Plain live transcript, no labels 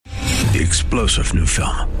The explosive new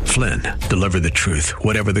film, Flynn, deliver the truth,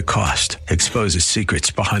 whatever the cost, exposes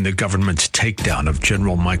secrets behind the government's takedown of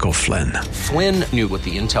General Michael Flynn. Flynn knew what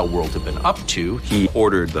the intel world had been up to. He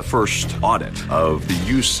ordered the first audit of the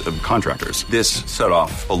use of contractors. This set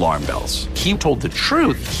off alarm bells. He told the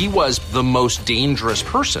truth. He was the most dangerous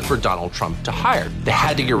person for Donald Trump to hire. They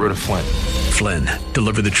had to get rid of Flynn. Flynn,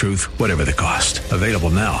 deliver the truth, whatever the cost. Available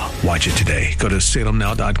now. Watch it today. Go to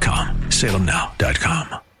salemnow.com.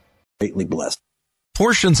 salemnow.com. Greatly blessed.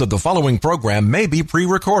 Portions of the following program may be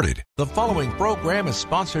pre-recorded. The following program is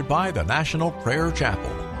sponsored by the National Prayer Chapel.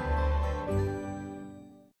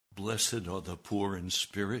 Blessed are the poor in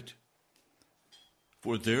spirit,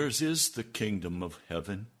 for theirs is the kingdom of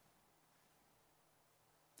heaven.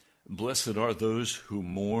 Blessed are those who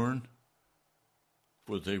mourn,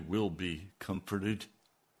 for they will be comforted.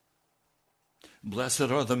 Blessed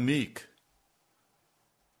are the meek,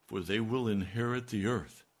 for they will inherit the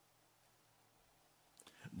earth.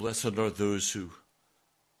 Blessed are those who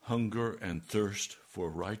hunger and thirst for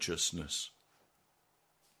righteousness,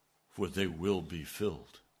 for they will be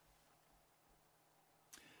filled.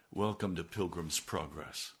 Welcome to Pilgrim's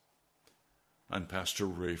Progress. I'm Pastor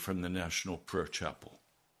Ray from the National Prayer Chapel.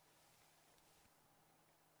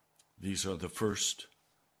 These are the first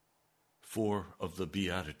 4 of the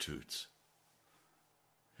Beatitudes,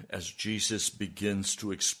 as Jesus begins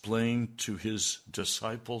to explain to his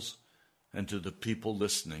disciples and to the people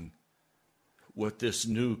listening what this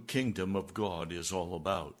new kingdom of God is all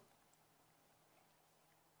about.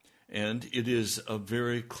 And it is a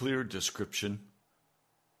very clear description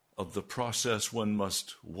of the process one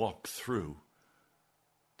must walk through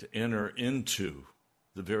to enter into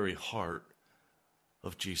the very heart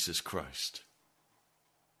of Jesus Christ.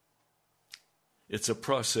 It's a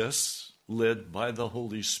process led by the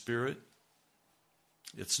Holy Spirit.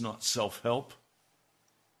 It's not self-help.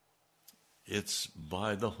 It's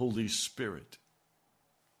by the Holy Spirit.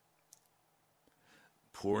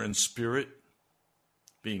 Poor in spirit,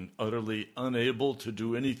 being utterly unable to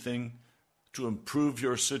do anything to improve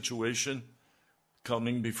your situation,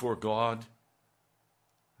 coming before God,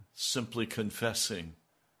 simply confessing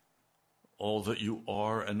all that you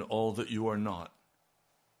are and all that you are not,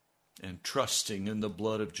 and trusting in the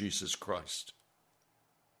blood of Jesus Christ.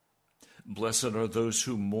 Blessed are those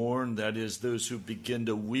who mourn, that is, those who begin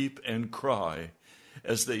to weep and cry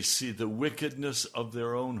as they see the wickedness of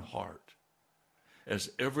their own heart,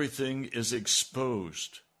 as everything is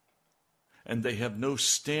exposed, and they have no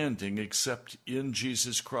standing except in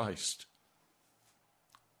Jesus Christ.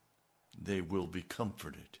 They will be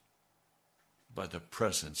comforted by the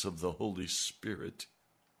presence of the Holy Spirit.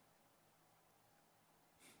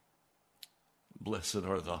 Blessed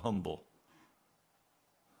are the humble.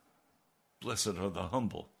 Blessed are the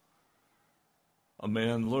humble. A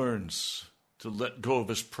man learns to let go of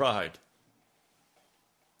his pride.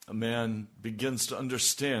 A man begins to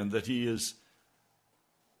understand that he is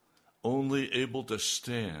only able to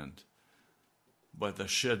stand by the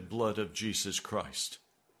shed blood of Jesus Christ.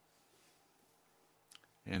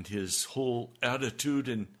 And his whole attitude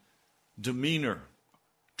and demeanor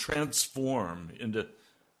transform into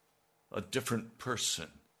a different person.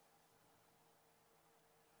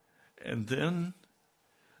 And then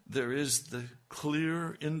there is the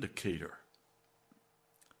clear indicator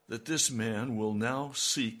that this man will now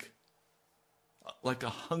seek, like a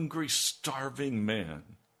hungry, starving man.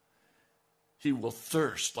 He will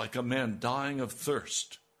thirst like a man dying of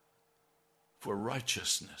thirst for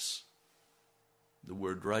righteousness. The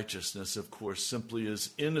word righteousness, of course, simply is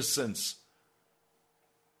innocence.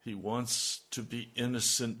 He wants to be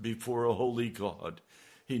innocent before a holy God.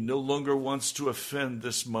 He no longer wants to offend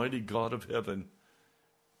this mighty God of heaven.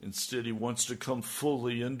 Instead, he wants to come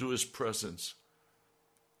fully into his presence.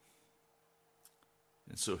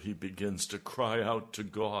 And so he begins to cry out to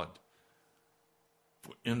God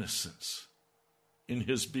for innocence in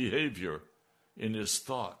his behavior, in his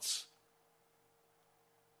thoughts.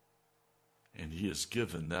 And he is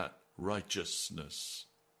given that righteousness.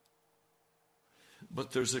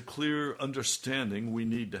 But there's a clear understanding we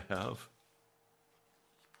need to have.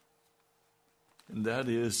 And that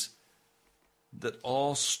is that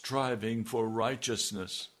all striving for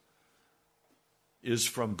righteousness is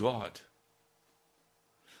from God.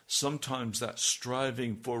 Sometimes that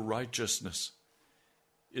striving for righteousness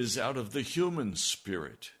is out of the human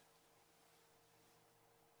spirit,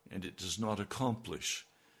 and it does not accomplish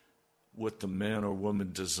what the man or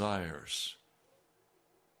woman desires.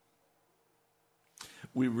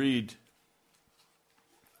 We read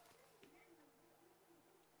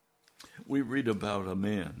about a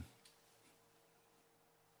man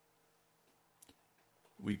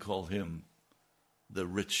We call him the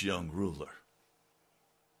rich young ruler.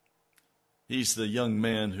 He's the young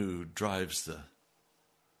man who drives the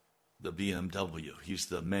BMW. He's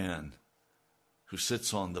the man who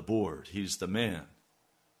sits on the board. He's the man.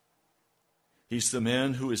 He's the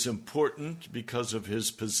man who is important because of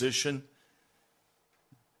his position,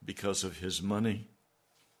 because of his money,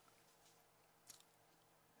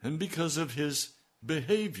 and because of his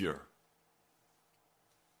behavior.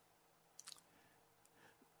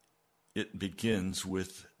 It begins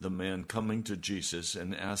with the man coming to Jesus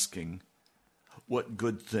and asking, "What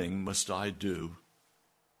good thing must I do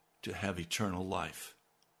to have eternal life?"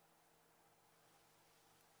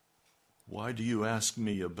 "Why do you ask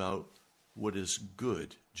me about what is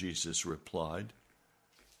good?" Jesus replied.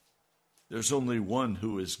 "There's only one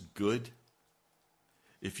who is good.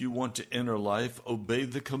 If you want to enter life, obey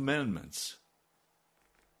the commandments."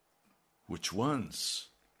 "Which ones?"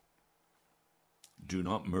 "Do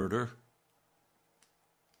not murder.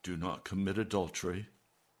 Do not commit adultery.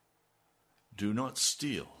 Do not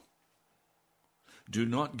steal. Do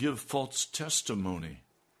not give false testimony.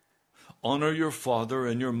 Honor your father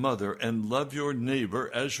and your mother, and love your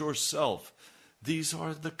neighbor as yourself. These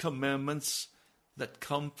are the commandments that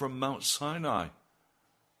come from Mount Sinai.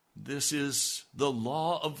 This is the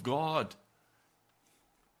law of God."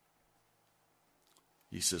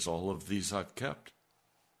 He says, "All of these I've kept.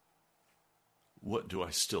 What do I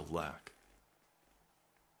still lack?"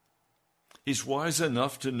 He's wise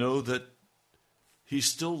enough to know that he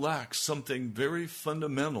still lacks something very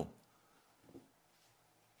fundamental.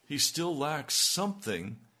 He still lacks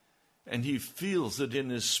something, and he feels it in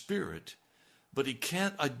his spirit, but he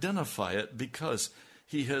can't identify it because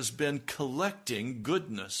he has been collecting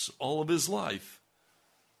goodness all of his life.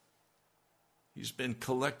 He's been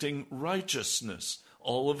collecting righteousness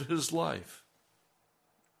all of his life.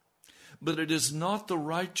 But it is not the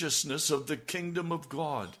righteousness of the kingdom of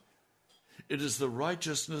God. It is the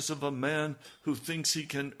righteousness of a man who thinks he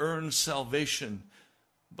can earn salvation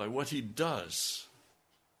by what he does.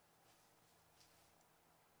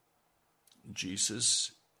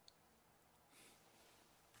 Jesus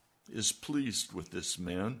is pleased with this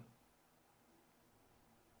man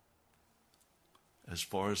as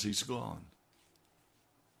far as he's gone.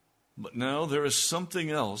 But now there is something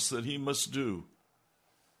else that he must do.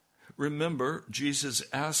 Remember, Jesus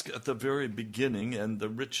asked at the very beginning, and the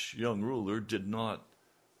rich young ruler did not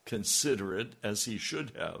consider it as he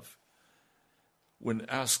should have. When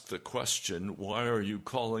asked the question, "Why are you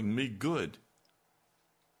calling me good?"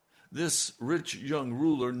 This rich young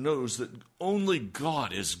ruler knows that only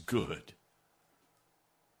God is good.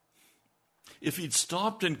 If he'd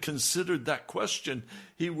stopped and considered that question,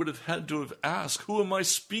 he would have had to have asked, "Who am I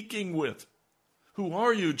speaking with? Who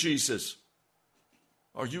are you, Jesus?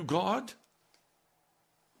 Are you God?"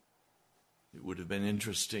 It would have been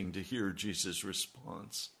interesting to hear Jesus'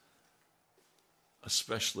 response,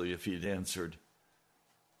 especially if he'd answered,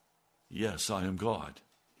 "Yes, I am God.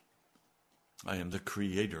 I am the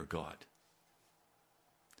Creator God."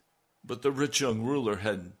 But the rich young ruler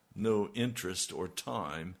had no interest or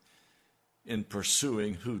time in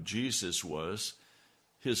pursuing who Jesus was.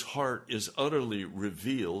 His heart is utterly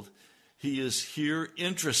revealed. He is here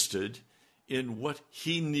interested in what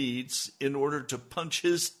he needs in order to punch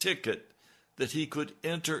his ticket that he could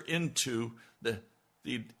enter into the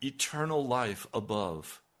eternal life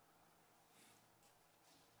above.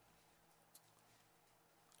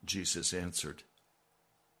 Jesus answered.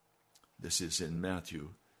 This is in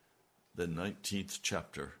Matthew, the 19th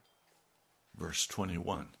chapter, verse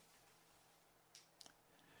 21.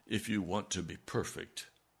 "If you want to be perfect,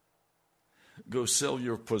 go sell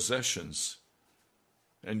your possessions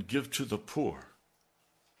and give to the poor,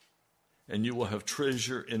 and you will have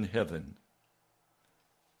treasure in heaven.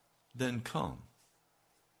 Then come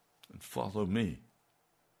and follow me."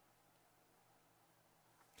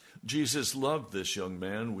 Jesus loved this young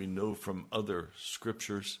man, we know from other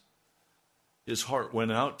scriptures. His heart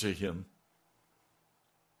went out to him.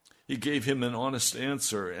 He gave him an honest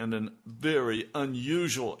answer, and a very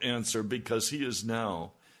unusual answer, because he is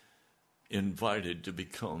now invited to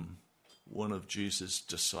become one of Jesus'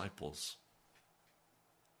 disciples.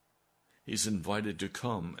 He's invited to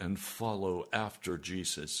come and follow after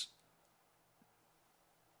Jesus.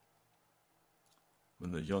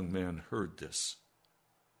 When the young man heard this,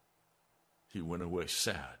 he went away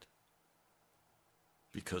sad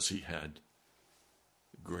because he had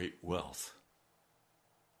great wealth.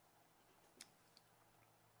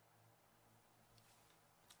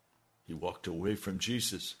 He walked away from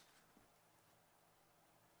Jesus.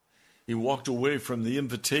 He walked away from the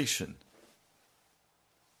invitation.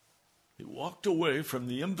 He walked away from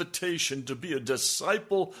the invitation to be a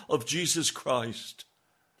disciple of Jesus Christ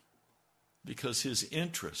because his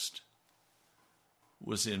interest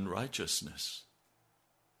was in righteousness.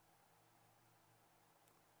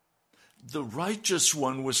 The righteous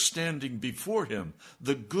one was standing before him.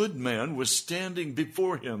 The good man was standing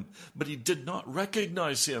before him, but he did not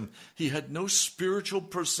recognize him. He had no spiritual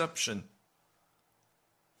perception.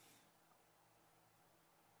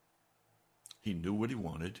 He knew what he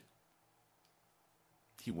wanted.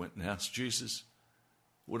 He went and asked Jesus,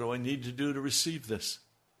 "What do I need to do to receive this?"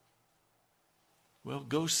 "Well,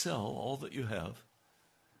 go sell all that you have,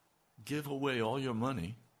 give away all your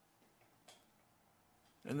money,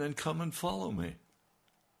 and then come and follow me."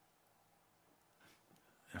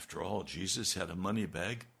 After all, Jesus had a money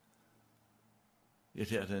bag. It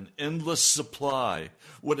had an endless supply.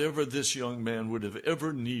 Whatever this young man would have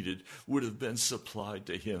ever needed would have been supplied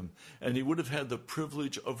to him. And he would have had the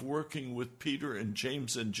privilege of working with Peter and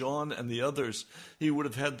James and John and the others. He would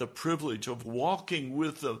have had the privilege of walking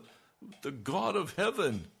with the God of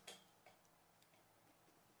heaven.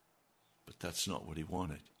 But that's not what he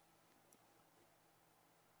wanted.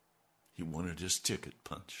 He wanted his ticket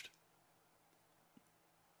punched.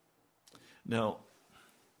 Now,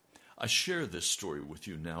 I share this story with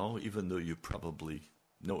you now, even though you probably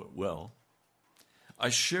know it well. I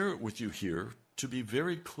share it with you here to be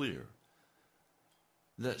very clear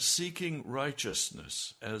that seeking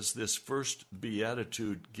righteousness, as this first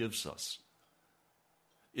beatitude gives us,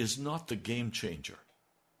 is not the game changer.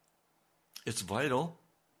 It's vital.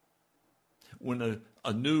 When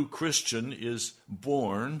a new Christian is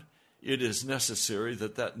born, it is necessary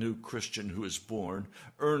that that new Christian who is born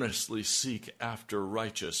earnestly seek after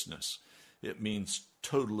righteousness. It means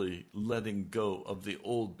totally letting go of the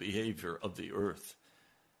old behavior of the earth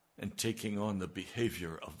and taking on the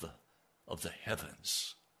behavior of the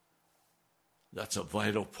heavens. That's a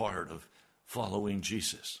vital part of following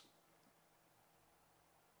Jesus.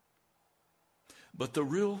 But the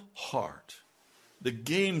real heart, the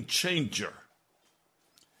game changer,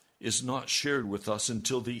 is not shared with us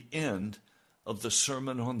until the end of the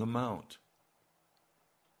Sermon on the Mount.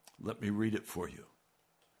 Let me read it for you.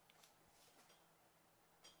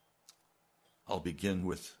 I'll begin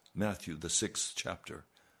with Matthew, the 6th chapter,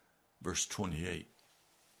 verse 28.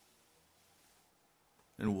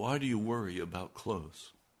 "And why do you worry about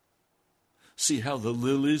clothes? See how the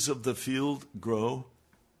lilies of the field grow?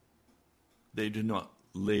 They do not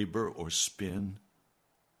labor or spin.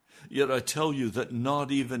 Yet I tell you that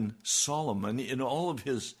not even Solomon, in all of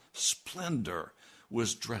his splendor,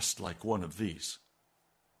 was dressed like one of these.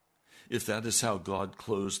 If that is how God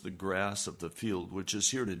clothes the grass of the field, which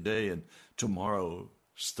is here today and tomorrow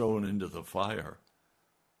is thrown into the fire,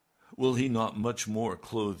 will he not much more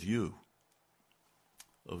clothe you,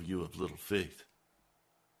 O you of little faith?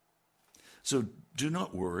 So do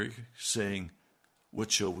not worry, saying,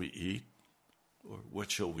 'What shall we eat?' or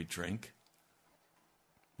 'What shall we drink?'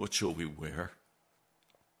 What shall we wear?'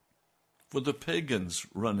 For the pagans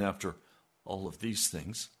run after all of these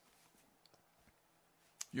things.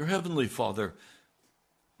 Your heavenly Father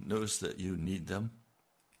knows that you need them.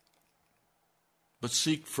 But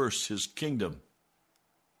seek first his kingdom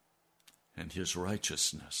and his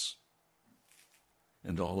righteousness,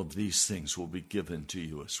 and all of these things will be given to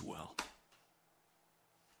you as well."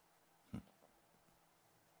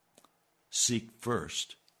 Seek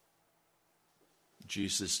first.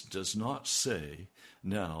 Jesus does not say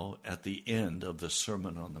now at the end of the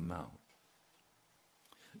Sermon on the Mount,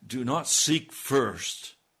 do not seek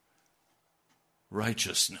first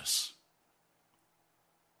righteousness.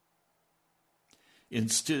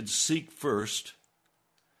 Instead, seek first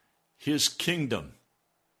his kingdom.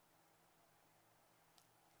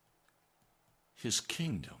 His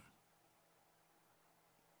kingdom.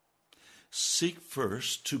 Seek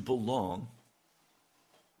first to belong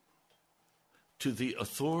to the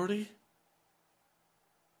authority,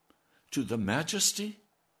 to the majesty,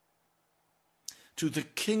 to the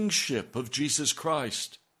kingship of Jesus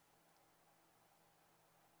Christ.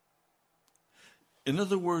 In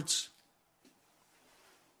other words,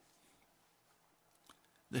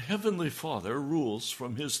 the Heavenly Father rules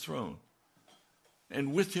from his throne,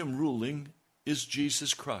 and with him ruling is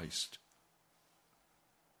Jesus Christ.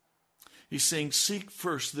 He's saying, seek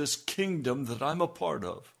first this kingdom that I'm a part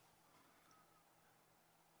of,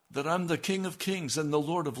 that I'm the King of Kings and the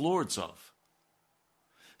Lord of Lords of.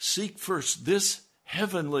 Seek first this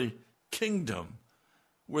heavenly kingdom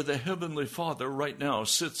where the Heavenly Father right now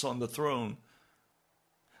sits on the throne,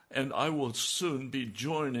 and I will soon be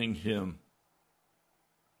joining him.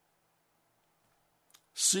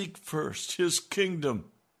 Seek first his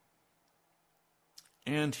kingdom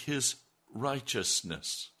and his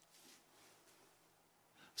righteousness.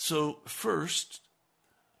 So first,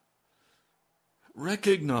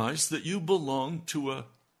 recognize that you belong to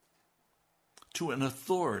an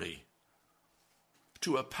authority,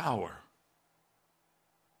 to a power.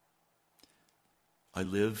 I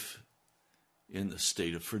live in the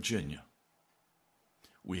state of Virginia.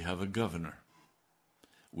 We have a governor.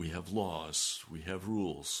 We have laws. We have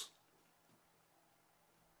rules.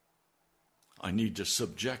 I need to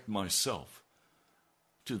subject myself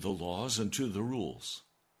to the laws and to the rules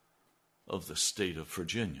of the state of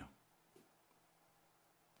Virginia.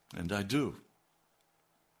 And I do.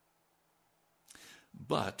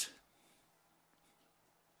 But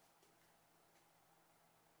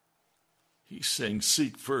he's saying,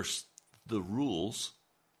 seek first the rules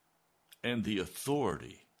and the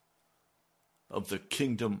authority of the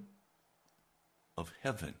kingdom of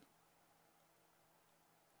heaven.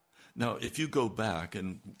 Now, if you go back,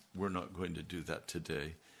 and we're not going to do that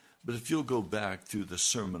today, but if you'll go back through the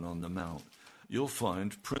Sermon on the Mount, you'll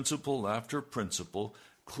find principle after principle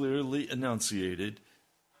clearly enunciated,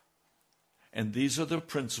 and these are the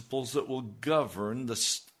principles that will govern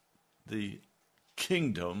the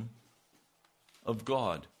kingdom of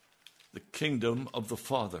God, the kingdom of the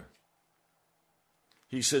Father.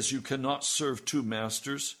 He says you cannot serve two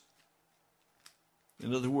masters.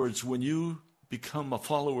 In other words, when you become a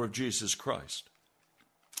follower of Jesus Christ,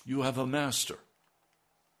 you have a master.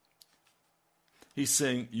 He's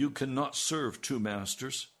saying you cannot serve two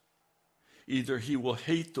masters. Either he will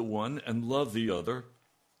hate the one and love the other,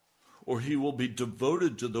 or he will be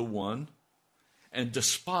devoted to the one and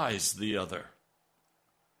despise the other.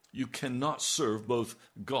 You cannot serve both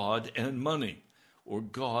God and money, or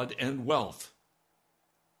God and wealth.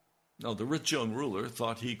 Now, the rich young ruler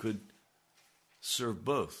thought he could serve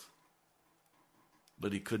both,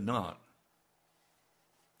 but he could not.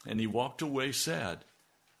 And he walked away sad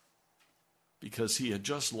because he had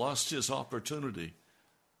just lost his opportunity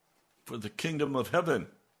for the kingdom of heaven.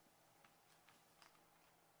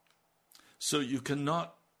 So you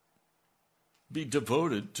cannot be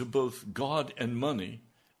devoted to both God and money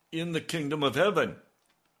in the kingdom of heaven.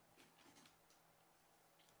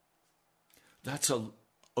 That's a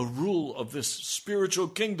rule of this spiritual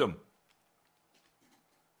kingdom.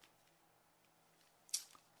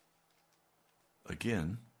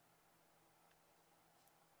 Again,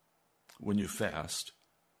 when you fast,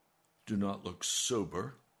 do not look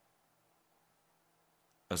sober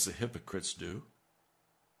as the hypocrites do,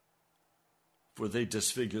 for they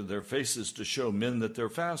disfigure their faces to show men that they're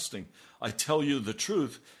fasting. I tell you the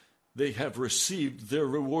truth, they have received their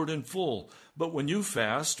reward in full. But when you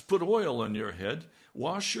fast, put oil on your head,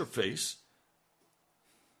 wash your face,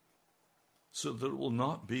 so that it will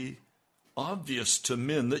not be obvious to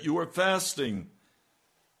men that you are fasting,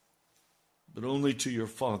 but only to your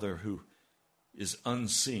Father who is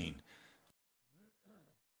unseen.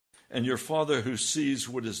 And your Father who sees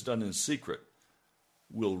what is done in secret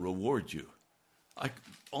will reward you.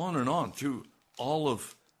 On and on through all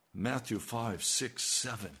of Matthew 5, 6,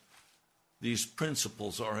 7. These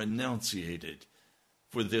principles are enunciated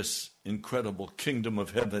for this incredible kingdom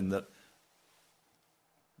of heaven that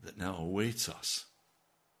now awaits us.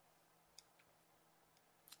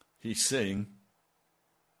 He's saying,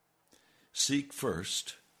 seek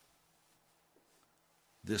first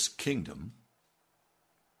this kingdom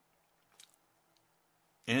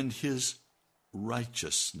and his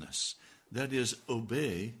righteousness. That is,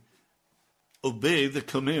 obey the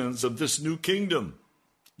commands of this new kingdom.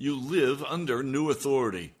 You live under new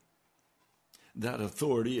authority. That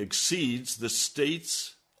authority exceeds the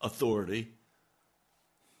state's authority.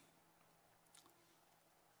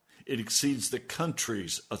 It exceeds the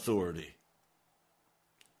country's authority.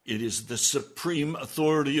 It is the supreme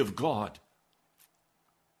authority of God.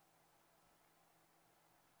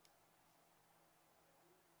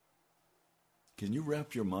 Can you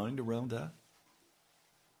wrap your mind around that?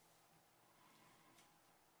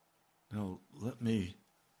 Now, let me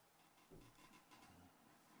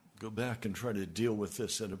go back and try to deal with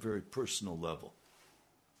this at a very personal level.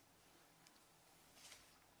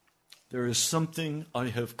 There is something I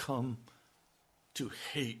have come to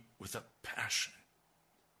hate with a passion.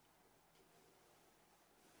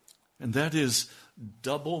 And that is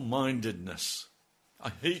double-mindedness.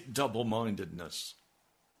 I hate double-mindedness.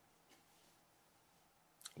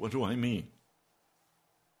 What do I mean?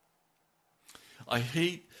 I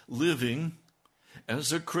hate living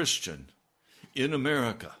as a Christian in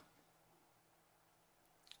America,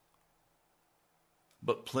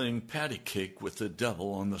 but playing patty cake with the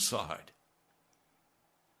devil on the side.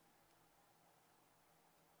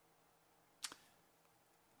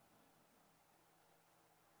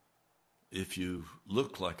 if you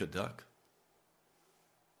look like a duck,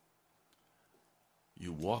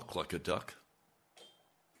 you walk like a duck,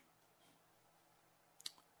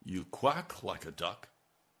 you quack like a duck,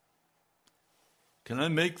 can I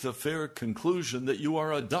make the fair conclusion that you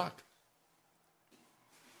are a duck?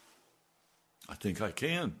 I think I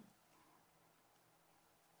can.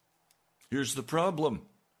 Here's the problem.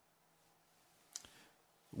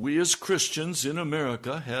 We as Christians in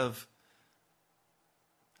America have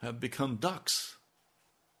become ducks.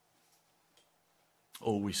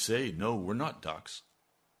 Oh, we say, no, we're not ducks.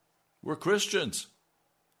 We're Christians.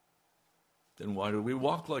 Then why do we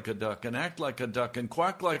walk like a duck and act like a duck and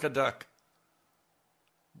quack like a duck?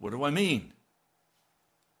 What do I mean?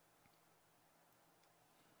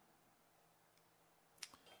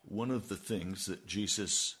 One of the things that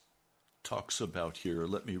Jesus talks about here,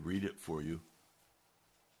 let me read it for you.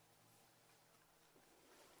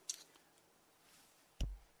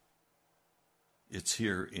 It's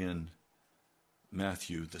here in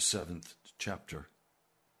Matthew, the 7th chapter,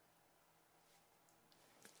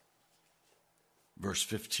 verse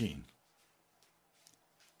 15.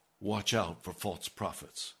 Watch out for false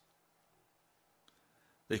prophets.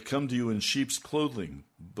 They come to you in sheep's clothing,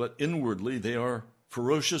 but inwardly they are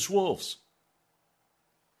ferocious wolves.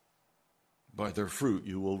 By their fruit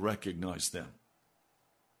you will recognize them.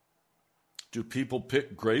 Do people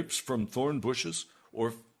pick grapes from thorn bushes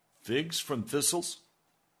or figs from thistles?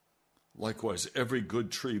 Likewise, every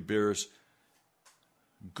good tree bears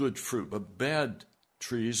good fruit, but bad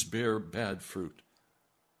trees bear bad fruit.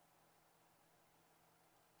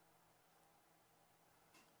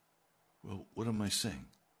 Well, what am I saying?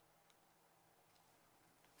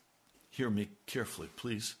 Hear me carefully,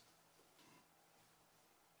 please.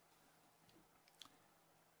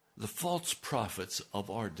 The false prophets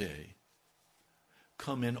of our day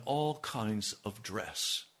come in all kinds of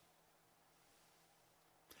dress.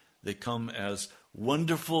 They come as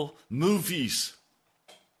wonderful movies.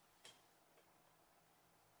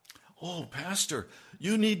 Oh, Pastor,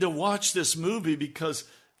 you need to watch this movie because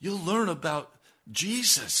you'll learn about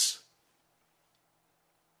Jesus.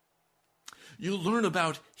 You'll learn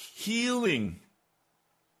about healing.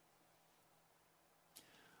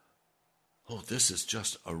 Oh, this is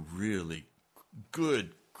just a really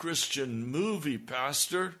good Christian movie,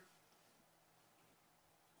 Pastor.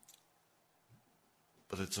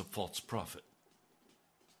 But it's a false prophet.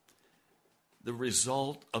 The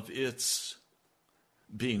result of its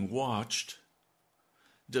being watched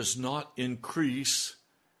does not increase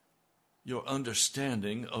your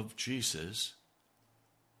understanding of Jesus.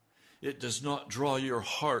 It does not draw your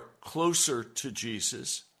heart closer to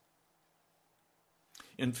Jesus.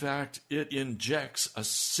 In fact, it injects a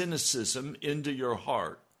cynicism into your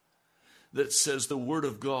heart that says the Word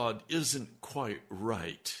of God isn't quite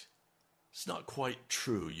right. It's not quite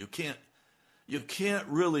true. You can't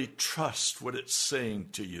really trust what it's saying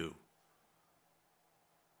to you.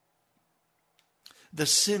 The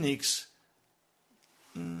cynics,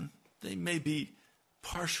 they may be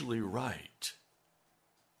partially right.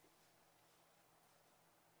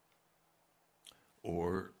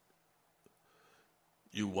 Or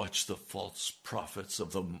you watch the false prophets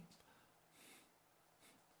of the...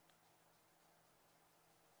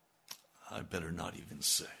 I better not even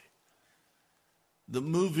say. The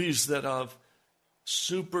movies that have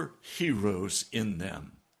superheroes in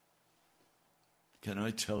them. Can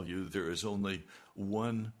I tell you, there is only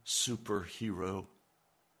one superhero,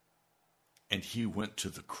 and he went to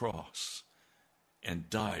the cross and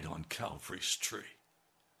died on Calvary's tree.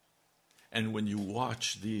 And when you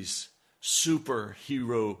watch these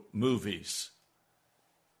superhero movies,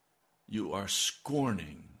 you are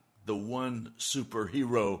scorning the one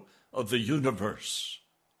superhero of the universe,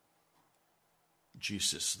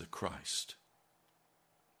 Jesus the Christ.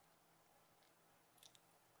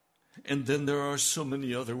 And then there are so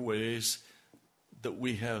many other ways that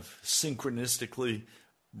we have synchronistically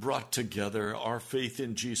brought together our faith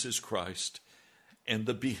in Jesus Christ and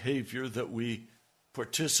the behavior that we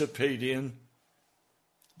participate in,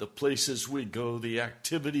 the places we go, the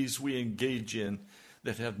activities we engage in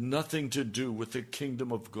that have nothing to do with the kingdom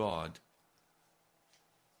of God.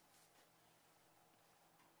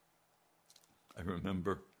 I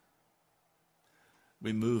remember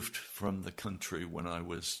we moved from the country when I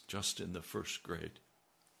was just in the first grade.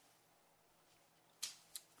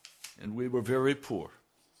 And we were very poor.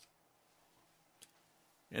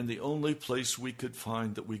 And the only place we could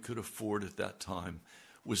find that we could afford at that time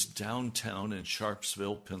was downtown in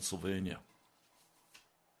Sharpsville, Pennsylvania.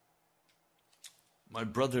 My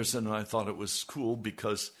brothers and I thought it was cool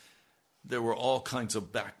because there were all kinds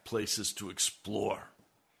of back places to explore.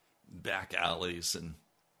 back alleys.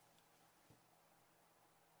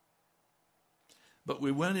 But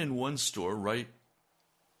we went in one store right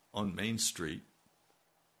on Main Street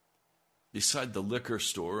beside the liquor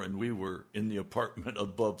store, and we were in the apartment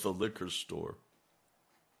above the liquor store.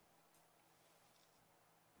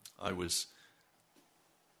 I was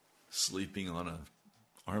sleeping on an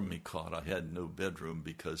army cot. I had no bedroom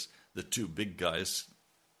because the two big guys,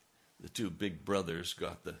 the two big brothers,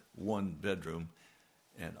 got the one bedroom,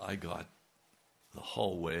 and I got the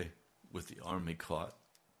hallway with the army cot.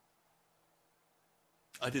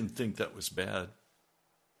 I didn't think that was bad.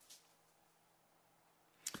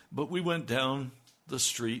 But we went down the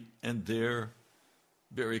street, and there,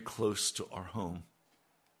 very close to our home,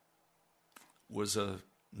 was a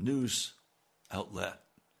news outlet.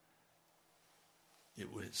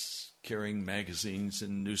 It was carrying magazines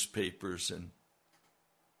and newspapers and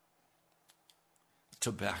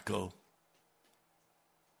tobacco,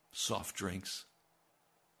 soft drinks.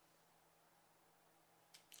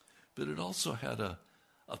 But it also had a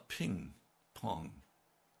ping pong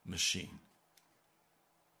machine.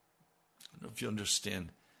 I don't know if you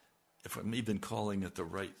understand, if I'm even calling it the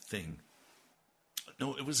right thing.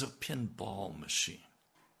 No, it was a pinball machine.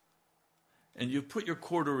 And you put your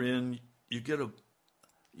quarter in, you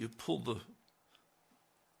pull the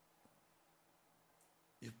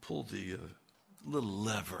little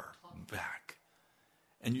lever back,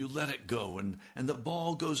 and you let it go, and the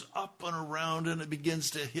ball goes up and around, and it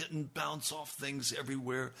begins to hit and bounce off things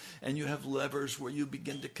everywhere, and you have levers where you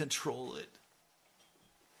begin to control it.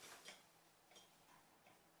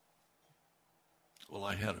 Well,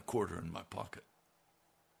 I had a quarter in my pocket.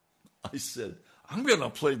 I said, I'm going to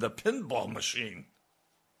play the pinball machine.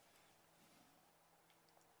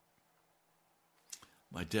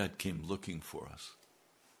 My dad came looking for us,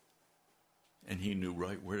 and he knew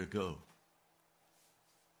right where to go.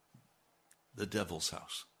 The devil's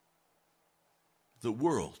house. The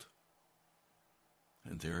world.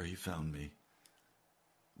 And there he found me,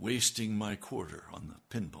 wasting my quarter on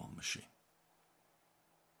the pinball machine.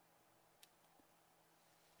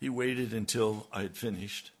 He waited until I had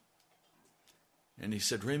finished, and he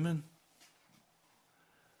said, Raymond,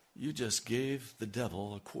 you just gave the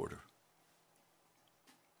devil a quarter.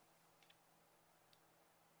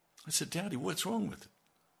 I said, Daddy, what's wrong with it?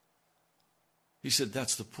 He said,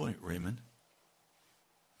 that's the point, Raymond.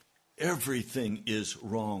 Everything is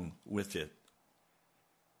wrong with it.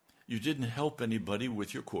 You didn't help anybody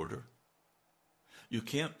with your quarter. You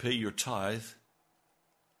can't pay your tithe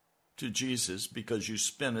to Jesus because you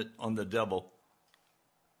spent it on the devil.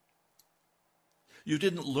 You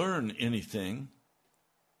didn't learn anything.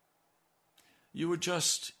 You were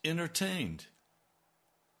just entertained.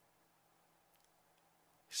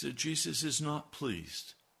 He said, Jesus is not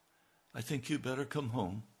pleased. I think you better come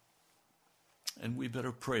home, and we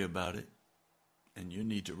better pray about it, and you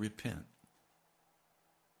need to repent.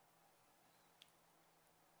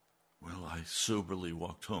 Well, I soberly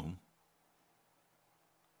walked home.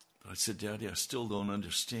 But I said, Daddy, I still don't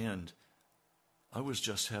understand. I was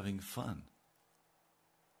just having fun.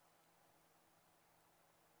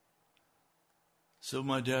 So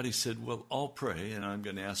my daddy said, well, I'll pray, and I'm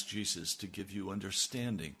going to ask Jesus to give you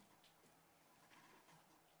understanding.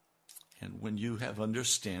 And when you have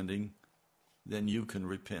understanding, then you can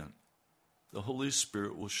repent. The Holy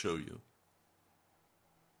Spirit will show you.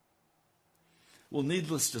 Well,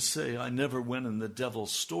 needless to say, I never went in the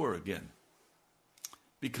devil's store again,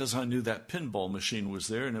 because I knew that pinball machine was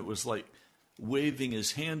there, and it was like waving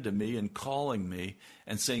his hand to me and calling me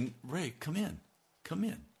and saying, Ray, come in, come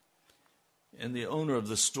in. And the owner of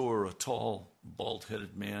the store, a tall,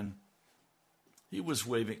 bald-headed man, he was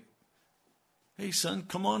waving, hey, son,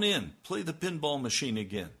 come on in, play the pinball machine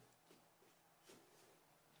again.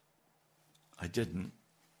 I didn't.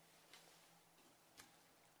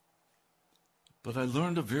 But I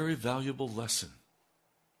learned a very valuable lesson.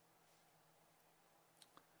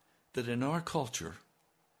 That in our culture,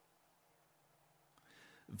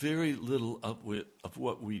 very little of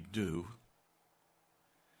what we do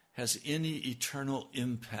has any eternal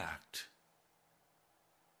impact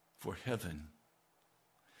for heaven,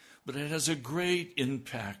 but it has a great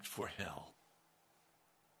impact for hell.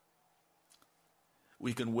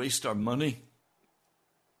 We can waste our money.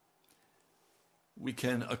 We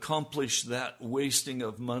can accomplish that wasting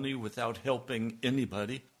of money without helping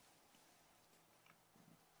anybody.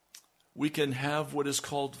 We can have what is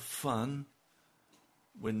called fun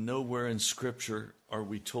when nowhere in Scripture are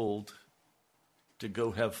we told to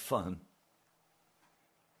go have fun.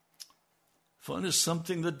 Fun is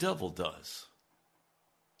something the devil does.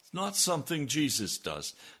 It's not something Jesus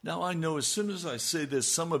does. Now, I know as soon as I say this,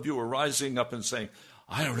 some of you are rising up and saying,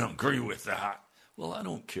 I don't agree with that. Well, I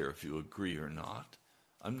don't care if you agree or not.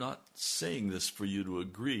 I'm not saying this for you to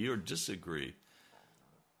agree or disagree.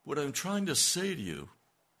 What I'm trying to say to you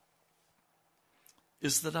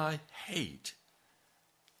is that I hate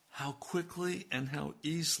how quickly and how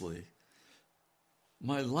easily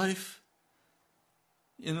my life,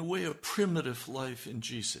 in a way, a primitive life in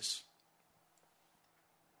Jesus,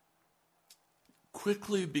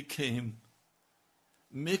 quickly became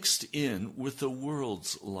mixed in with the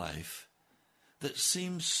world's life that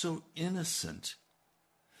seemed so innocent,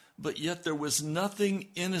 but yet there was nothing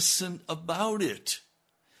innocent about it.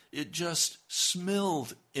 It just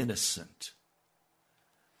smelled innocent.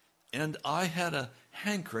 And I had a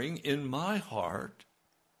hankering in my heart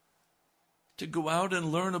to go out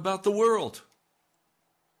and learn about the world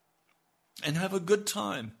and have a good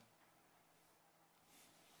time.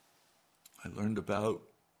 I learned about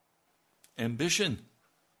ambition,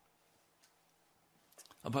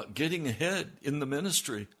 about getting ahead in the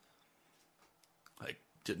ministry. It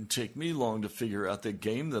didn't take me long to figure out the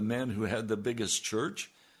game. The man who had the biggest church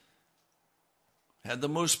had the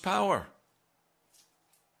most power.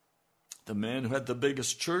 The man who had the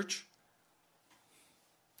biggest church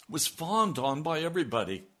was fawned on by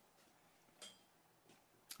everybody.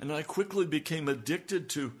 And I quickly became addicted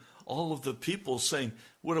to all of the people saying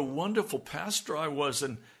what a wonderful pastor I was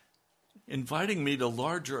and inviting me to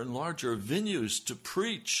larger and larger venues to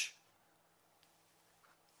preach.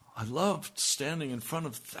 I loved standing in front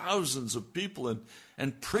of thousands of people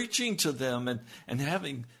and preaching to them and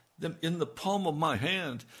having them in the palm of my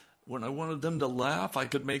hand. When I wanted them to laugh, I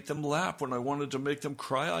could make them laugh. When I wanted to make them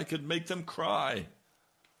cry, I could make them cry.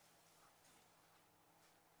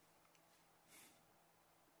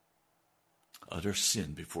 Utter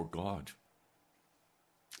sin before God.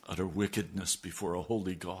 Utter wickedness before a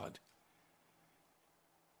holy God.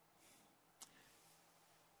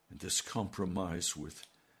 And this compromise with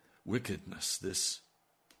wickedness, this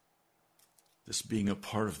being a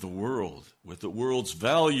part of the world, with the world's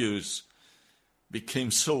values,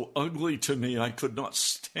 became so ugly to me I could not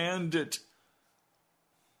stand it.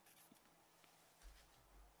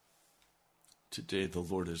 Today the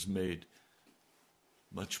Lord has made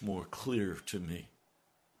much more clear to me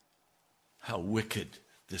how wicked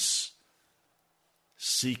this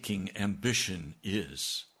seeking ambition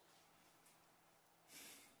is.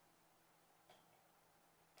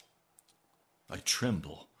 I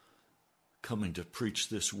tremble coming to preach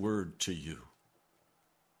this word to you.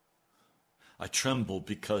 I tremble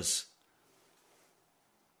because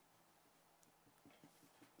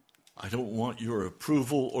I don't want your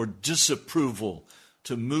approval or disapproval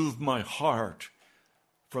to move my heart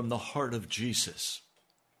from the heart of Jesus.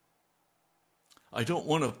 I don't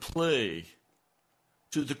want to play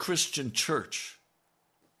to the Christian church.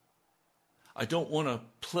 I don't want to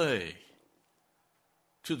play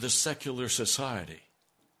to the secular society.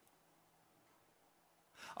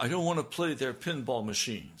 I don't want to play their pinball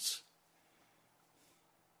machines.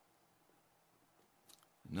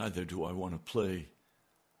 Neither do I want to play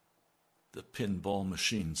the pinball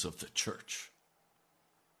machines of the church.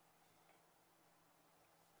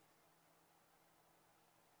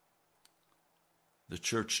 The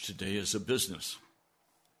church today is a business.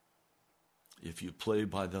 If you play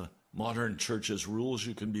by the modern church's rules,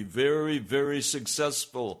 you can be very, very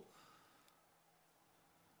successful.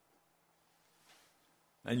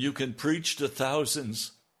 And you can preach to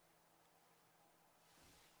thousands.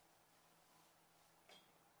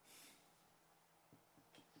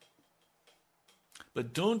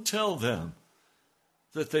 But don't tell them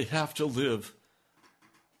that they have to live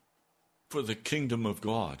for the kingdom of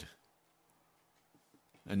God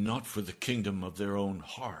and not for the kingdom of their own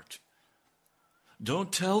heart.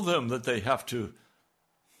 Don't tell them that they have to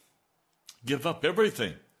give up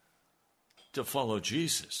everything to follow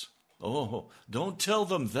Jesus. Oh, don't tell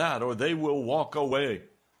them that, or they will walk away.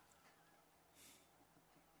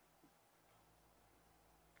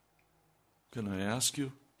 Can I ask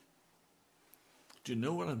you, do you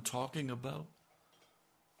know what I'm talking about?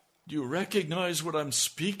 Do you recognize what I'm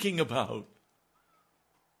speaking about?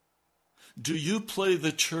 Do you play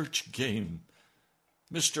the church game?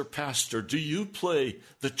 Mr. Pastor, do you play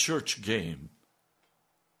the church game?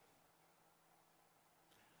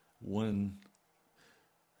 One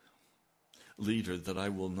leader that I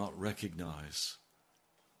will not recognize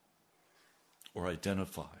or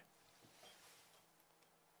identify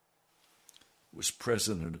was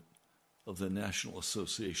president of the National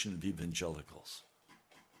Association of Evangelicals.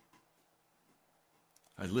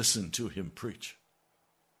 I listened to him preach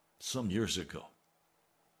some years ago.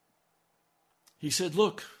 He said,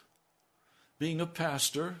 look, being a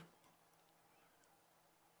pastor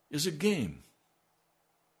is a game.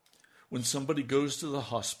 When somebody goes to the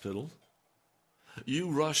hospital, you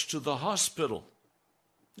rush to the hospital.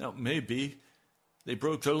 Now, maybe they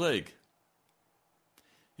broke their leg.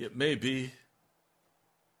 It may be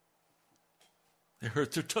they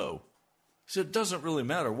hurt their toe. He said, it doesn't really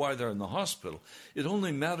matter why they're in the hospital. It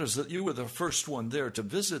only matters that you were the first one there to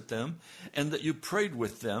visit them, and that you prayed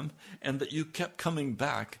with them, and that you kept coming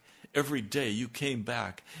back. Every day you came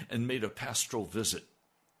back and made a pastoral visit.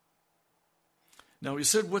 Now, he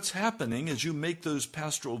said, what's happening as you make those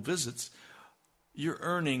pastoral visits, you're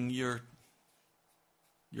earning your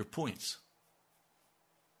points.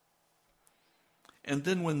 And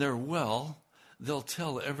then when they're well, they'll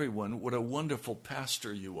tell everyone what a wonderful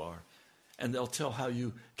pastor you are. And they'll tell how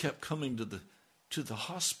you kept coming to the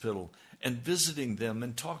hospital and visiting them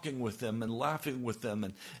and talking with them and laughing with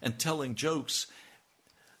them and telling jokes.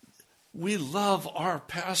 We love our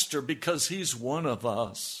pastor because he's one of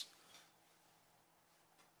us.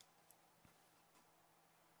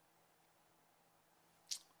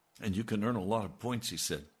 And you can earn a lot of points, he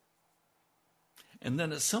said. And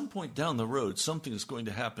then at some point down the road, something is going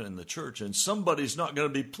to happen in the church, and somebody's not going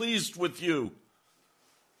to be pleased with you.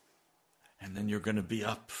 And then you're going to be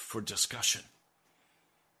up for discussion.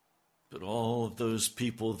 But all of those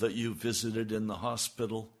people that you visited in the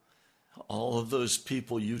hospital, all of those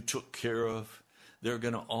people you took care of, they're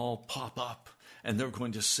going to all pop up, and they're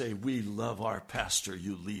going to say, we love our pastor,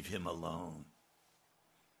 you leave him alone.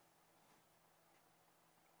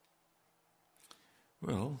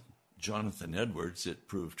 Well, Jonathan Edwards, it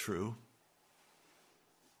proved true.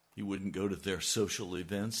 He wouldn't go to their social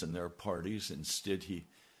events and their parties. Instead, he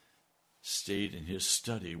stayed in his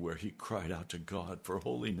study where he cried out to God for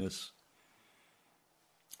holiness,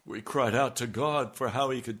 where he cried out to God for how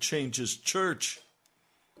he could change his church,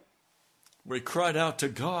 where he cried out to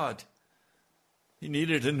God. He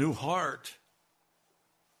needed a new heart.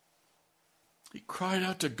 He cried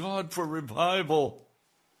out to God for revival.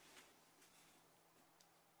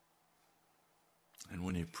 And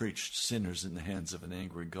when he preached sinners in the hands of an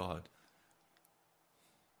angry God,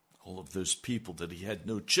 all of those people that he had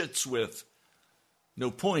no chits with, no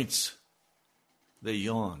points, they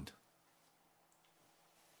yawned.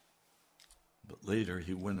 But later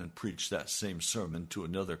he went and preached that same sermon to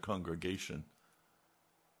another congregation,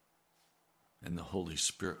 and the Holy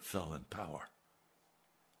Spirit fell in power.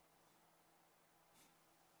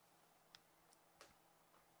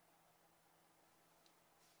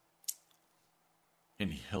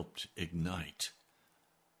 And he helped ignite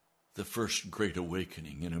the first great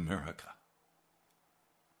awakening in America.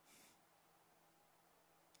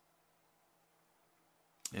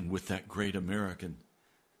 And with that great American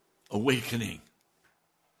awakening,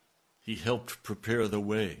 he helped prepare the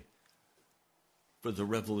way for the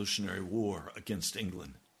Revolutionary War against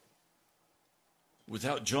England.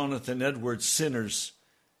 Without Jonathan Edwards' sinners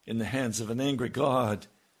in the hands of an angry God,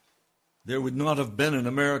 there would not have been an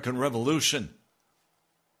American Revolution.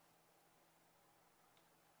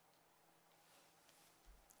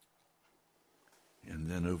 And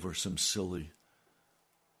then over some silly,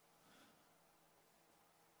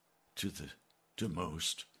 to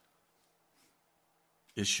most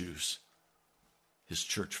issues, his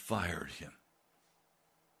church fired him.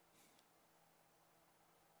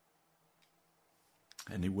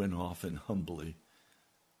 And he went off and humbly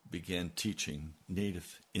began teaching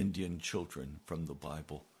native Indian children from the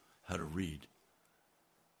Bible how to read.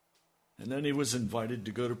 And then he was invited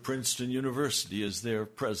to go to Princeton University as their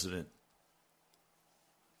president.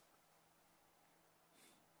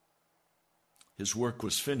 His work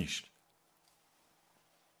was finished.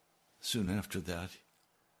 Soon after that,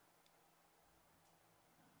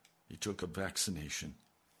 he took a vaccination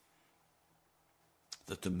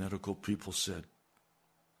that the medical people said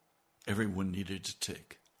everyone needed to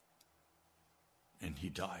take, and he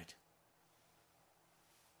died.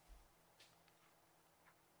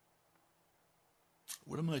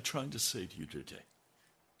 What am I trying to say to you today?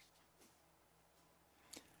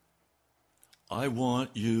 I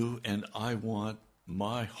want you and I want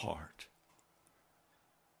my heart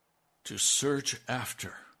to search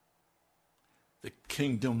after the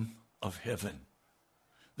kingdom of heaven,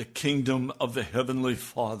 the kingdom of the Heavenly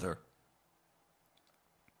Father.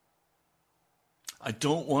 I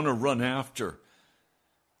don't want to run after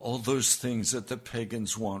all those things that the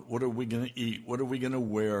pagans want. What are we going to eat? What are we going to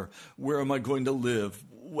wear? Where am I going to live?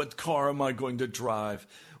 What car am I going to drive?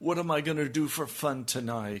 What am I going to do for fun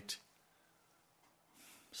tonight?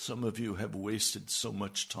 Some of you have wasted so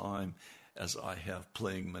much time as I have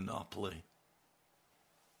playing Monopoly.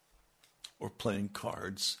 or playing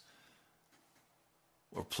cards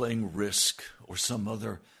or playing Risk or some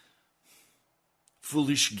other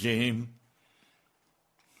foolish game.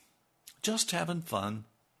 Just having fun.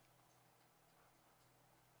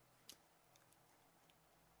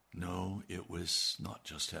 No, it was not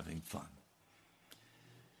just having fun.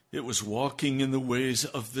 It was walking in the ways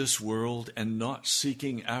of this world and not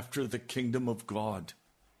seeking after the kingdom of God.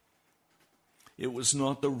 It was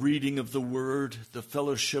not the reading of the Word, the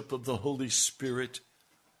fellowship of the Holy Spirit.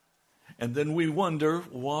 And then we wonder,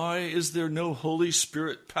 why is there no Holy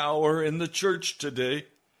Spirit power in the church today?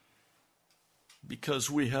 Because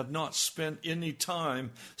we have not spent any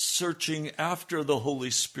time searching after the Holy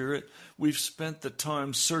Spirit. We've spent the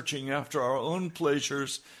time searching after our own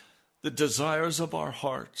pleasures, the desires of our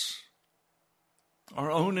hearts, our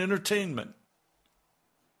own entertainment,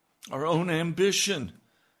 our own ambition,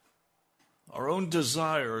 our own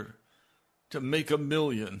desire to make $1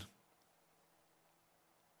 million.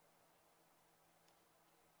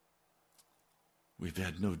 We've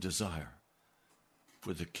had no desire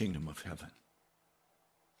for the kingdom of heaven.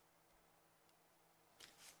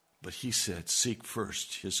 But he said, seek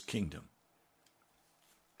first his kingdom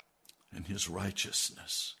and his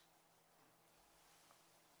righteousness.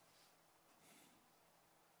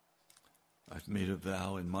 I've made a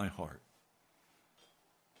vow in my heart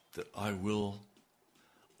that I will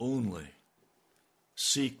only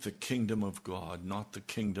seek the kingdom of God, not the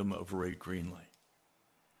kingdom of Ray Greenley,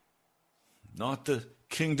 not the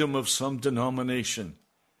kingdom of some denomination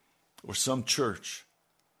or some church.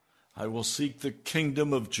 I will seek the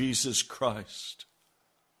kingdom of Jesus Christ.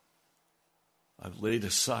 I've laid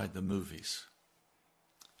aside the movies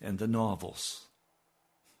and the novels.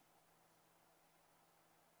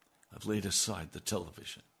 I've laid aside the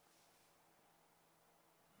television.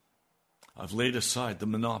 I've laid aside the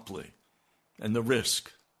monopoly and the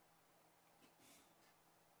Risk.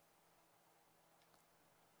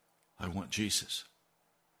 I want Jesus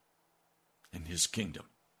and his kingdom.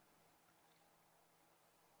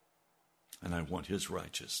 And I want his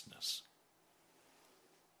righteousness.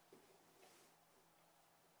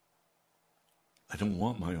 I don't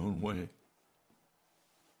want my own way.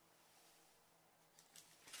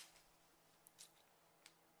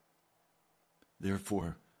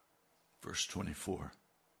 Therefore, verse 24,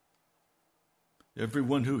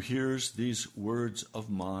 everyone who hears these words of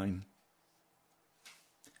mine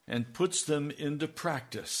and puts them into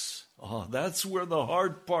practice. Oh, that's where the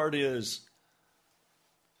hard part is.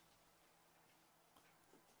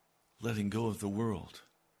 Letting go of the world,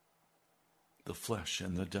 the flesh,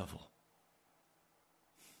 and the devil.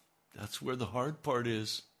 That's where the hard part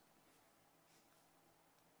is.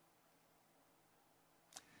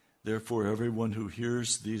 Therefore, everyone who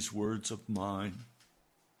hears these words of mine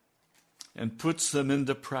and puts them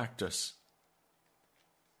into practice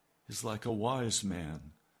is like a wise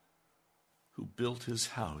man who built his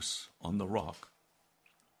house on the rock.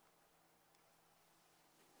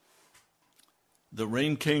 The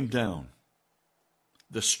rain came down,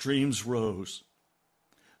 the streams rose,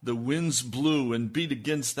 the winds blew and beat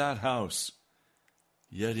against that house,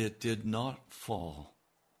 yet it did not fall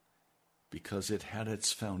because it had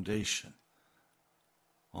its foundation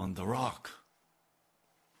on the rock.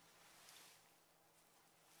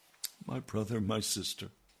 My brother, my sister,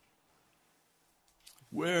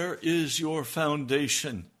 where is your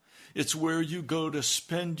foundation? It's where you go to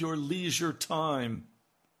spend your leisure time.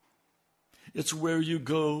 It's where you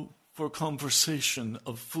go for conversation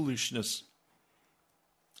of foolishness.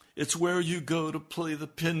 It's where you go to play the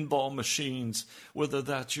pinball machines, whether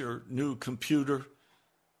that's your new computer,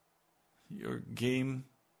 your Game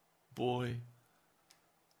Boy.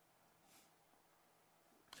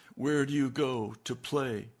 Where do you go to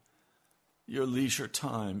play your leisure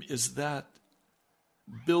time? Is that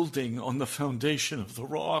building on the foundation of the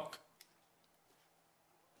rock?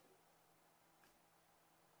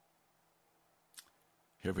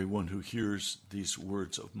 Everyone who hears these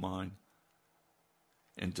words of mine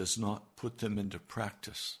and does not put them into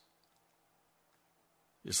practice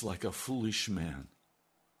is like a foolish man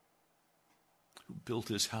who built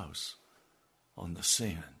his house on the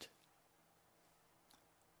sand.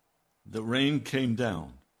 The rain came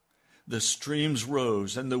down, the streams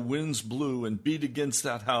rose, and the winds blew and beat against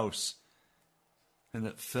that house, and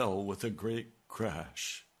it fell with a great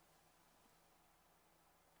crash.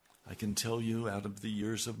 I can tell you out of the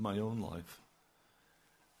years of my own life,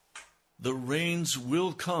 the rains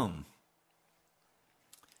will come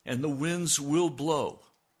and the winds will blow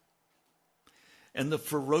and the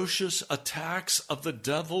ferocious attacks of the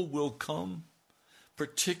devil will come,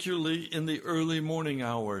 particularly in the early morning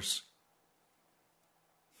hours.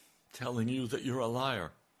 telling you that you're a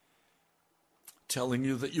liar, telling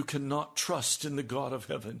you that you cannot trust in the God of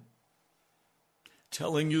heaven,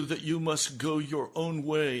 telling you that you must go your own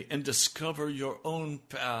way and discover your own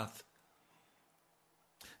path,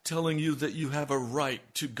 telling you that you have a right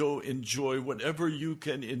to go enjoy whatever you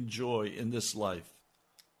can enjoy in this life.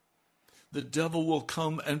 The devil will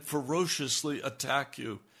come and ferociously attack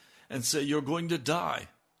you and say, you're going to die.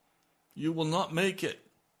 You will not make it.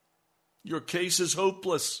 Your case is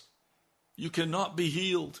hopeless. You cannot be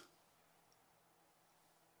healed.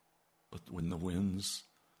 But when the winds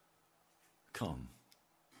come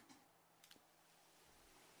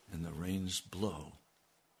and the rains blow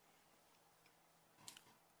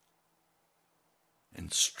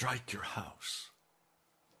and strike your house,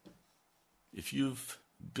 if you've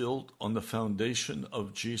built on the foundation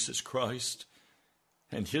of Jesus Christ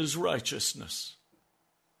and his righteousness,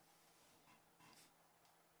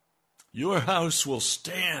 your house will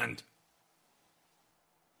stand,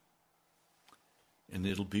 and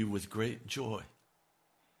it'll be with great joy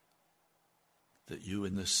that you,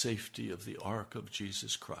 in the safety of the ark of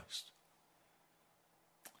Jesus Christ,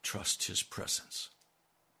 trust his presence.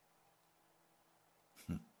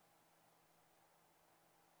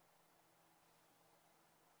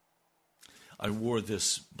 I wore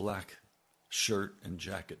this black shirt and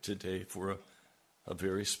jacket today for a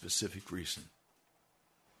very specific reason.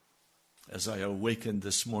 As I awakened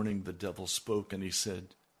this morning, the devil spoke and he said,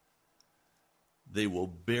 they will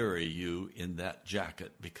bury you in that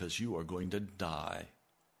jacket because you are going to die.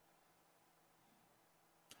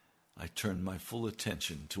 I turned my full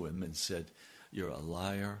attention to him and said, you're a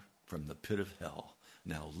liar from the pit of hell.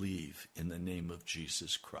 Now leave in the name of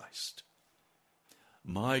Jesus Christ.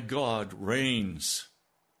 My God reigns.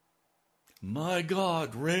 My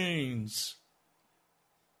God reigns.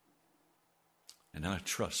 And I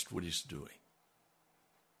trust what he's doing.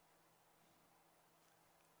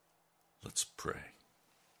 Let's pray.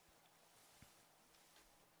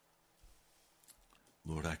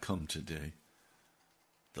 Lord, I come today.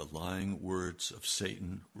 The lying words of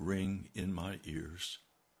Satan ring in my ears.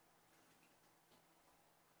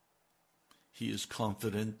 He is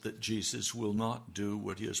confident that Jesus will not do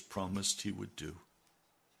what he has promised he would do.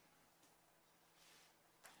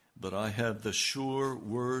 But I have the sure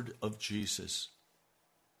word of Jesus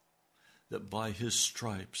that by his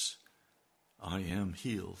stripes I am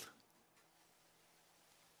healed.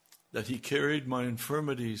 That he carried my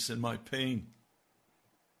infirmities and my pain.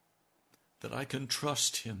 That I can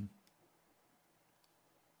trust him.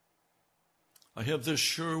 I have the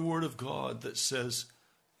sure word of God that says,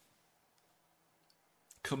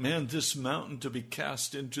 command this mountain to be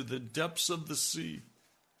cast into the depths of the sea.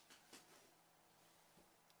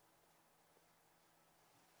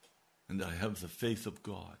 And I have the faith of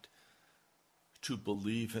God to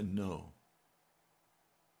believe and know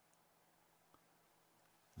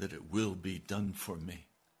that it will be done for me.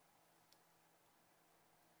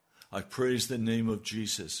 I praise the name of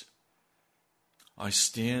Jesus. I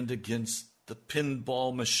stand against the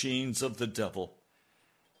pinball machines of the devil.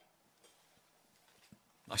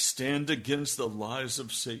 I stand against the lies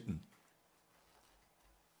of Satan.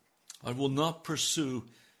 I will not pursue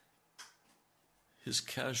his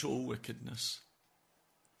casual wickedness.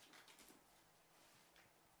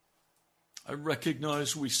 I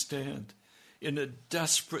recognize we stand in a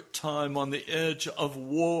desperate time on the edge of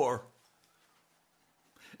war.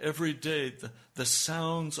 Every day the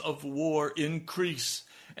sounds of war increase,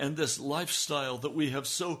 and this lifestyle that we have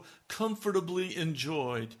so comfortably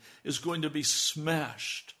enjoyed is going to be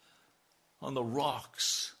smashed on the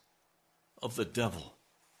rocks of the devil.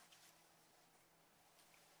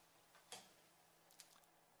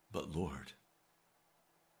 But Lord,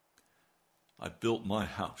 I built my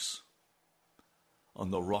house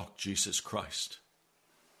on the rock Jesus Christ,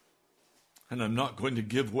 and I'm not going to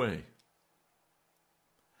give way.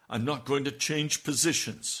 I'm not going to change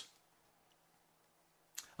positions.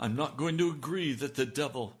 I'm not going to agree that the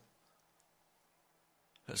devil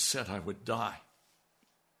has said I would die.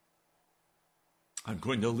 I'm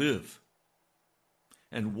going to live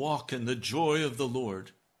and walk in the joy of the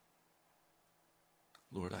Lord.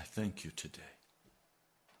 Lord, I thank you today.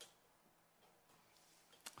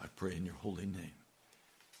 I pray in your holy name.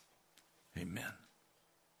 Amen.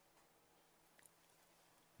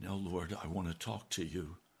 Now, Lord, I want to talk to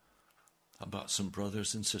you about some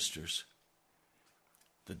brothers and sisters.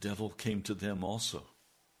 The devil came to them also.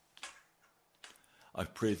 I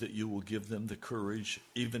pray that you will give them the courage,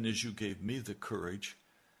 even as you gave me the courage,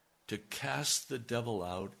 to cast the devil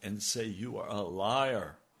out and say, you are a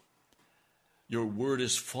liar. Your word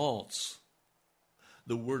is false.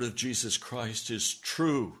 The word of Jesus Christ is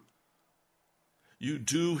true. You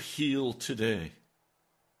do heal today.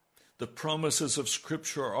 The promises of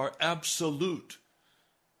Scripture are absolute.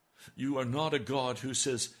 You are not a God who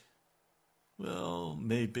says, well,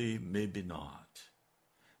 maybe, maybe not.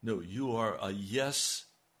 No, you are a yes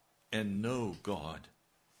and no God.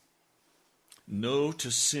 No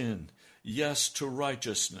to sin, yes to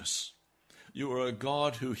righteousness. You are a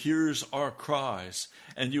God who hears our cries,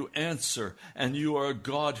 and you answer, and you are a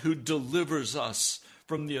God who delivers us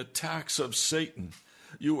from the attacks of Satan.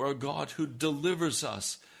 You are a God who delivers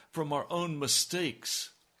us from our own mistakes.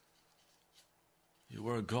 You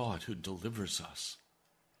are a God who delivers us.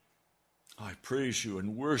 I praise you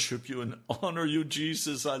and worship you and honor you,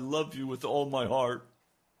 Jesus. I love you with all my heart.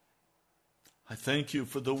 I thank you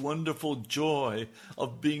for the wonderful joy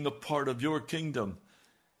of being a part of your kingdom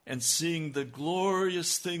and seeing the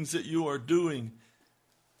glorious things that you are doing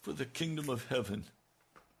for the kingdom of heaven.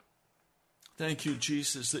 Thank you,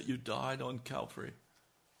 Jesus, that you died on Calvary.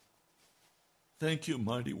 Thank you,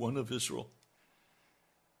 mighty one of Israel.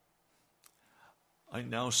 I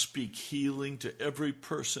now speak healing to every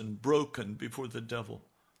person broken before the devil.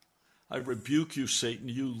 I rebuke you, Satan.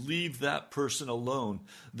 You leave that person alone.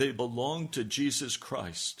 They belong to Jesus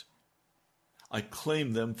Christ. I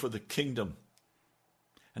claim them for the kingdom.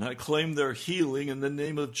 And I claim their healing in the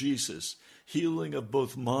name of Jesus. Healing of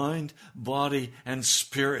both mind, body, and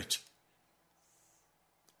spirit.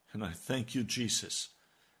 And I thank you, Jesus,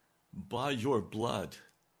 by your blood.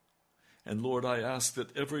 And Lord, I ask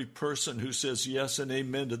that every person who says yes and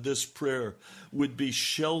amen to this prayer would be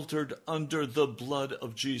sheltered under the blood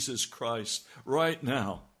of Jesus Christ right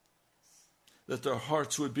now. That their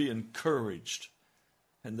hearts would be encouraged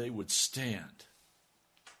and they would stand.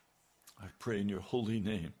 I pray in your holy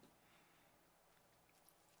name.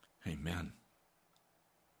 Amen.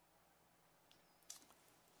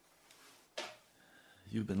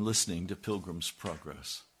 You've been listening to Pilgrim's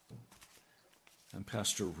Progress. I'm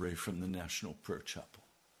Pastor Ray from the National Prayer Chapel.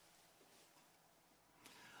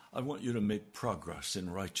 I want you to make progress in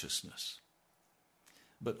righteousness,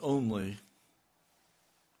 but only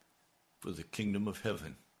for the kingdom of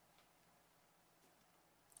heaven.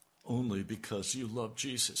 Only because you love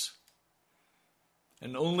Jesus.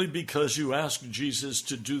 And only because you ask Jesus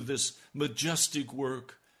to do this majestic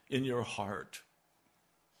work in your heart.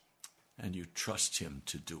 And you trust him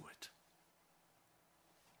to do it.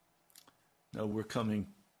 Now we're coming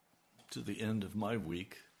to the end of my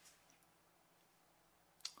week.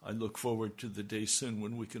 I look forward to the day soon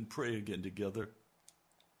when we can pray again together.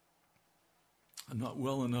 I'm not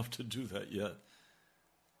well enough to do that yet.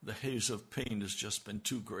 The haze of pain has just been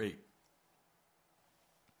too great.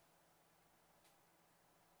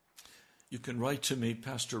 You can write to me,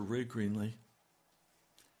 Pastor Ray Greenley,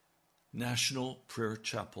 National Prayer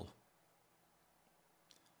Chapel,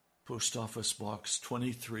 Post Office Box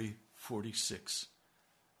 2346,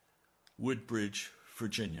 Woodbridge,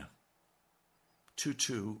 Virginia,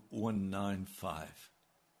 22195.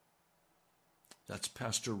 That's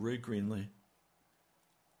Pastor Ray Greenley,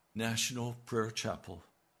 National Prayer Chapel,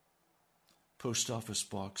 Post Office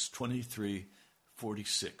Box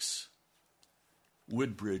 2346,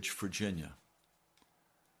 Woodbridge, Virginia,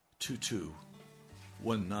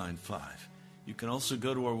 22195. You can also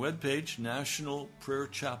go to our webpage,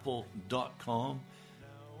 nationalprayerchapel.com.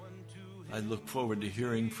 I look forward to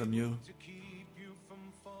hearing from you.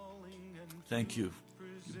 Thank you.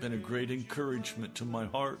 You've been a great encouragement to my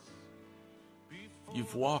heart.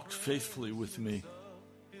 You've walked faithfully with me.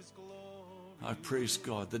 I praise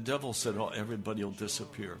God. The devil said, oh, everybody will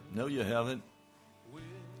disappear. No, you haven't.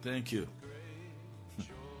 Thank you.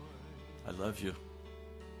 I love you.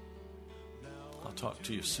 I'll talk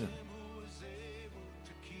to you soon.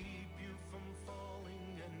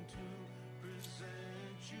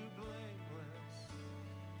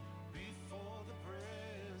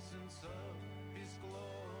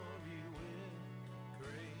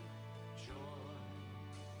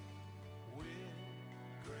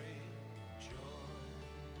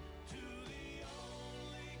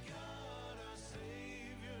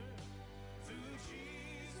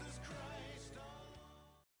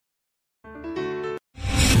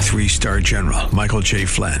 Three-star General Michael J.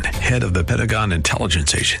 Flynn, head of the Pentagon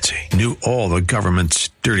Intelligence Agency, knew all the government's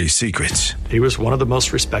dirty secrets. He was one of the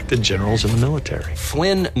most respected generals in the military.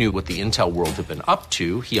 Flynn knew what the intel world had been up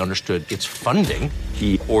to. He understood its funding.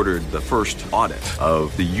 He ordered the first audit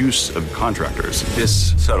of the use of contractors.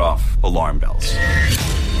 This set off alarm bells.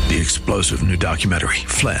 The explosive new documentary,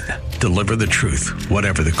 Flynn, Deliver the Truth,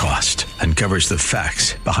 Whatever the Cost, uncovers the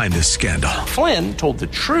facts behind this scandal. Flynn told the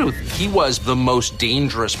truth. He was the most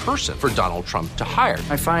dangerous person for Donald Trump to hire.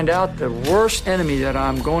 I find out the worst enemy that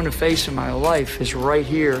I'm going to face in my life is right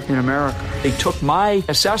here in America. They took my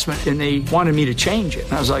assessment and they wanted me to change it.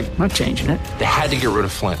 And I was like, I'm not changing it. They had to get rid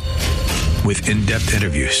of Flynn. With in-depth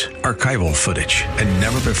interviews, archival footage, and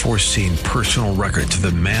never-before-seen personal records of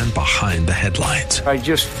the man behind the headlines. I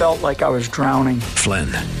just felt like I was drowning. Flynn,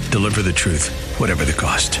 Deliver the Truth, Whatever the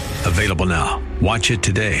Cost. Available now. Watch it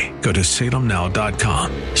today. Go to salemnow.com.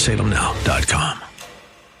 salemnow.com.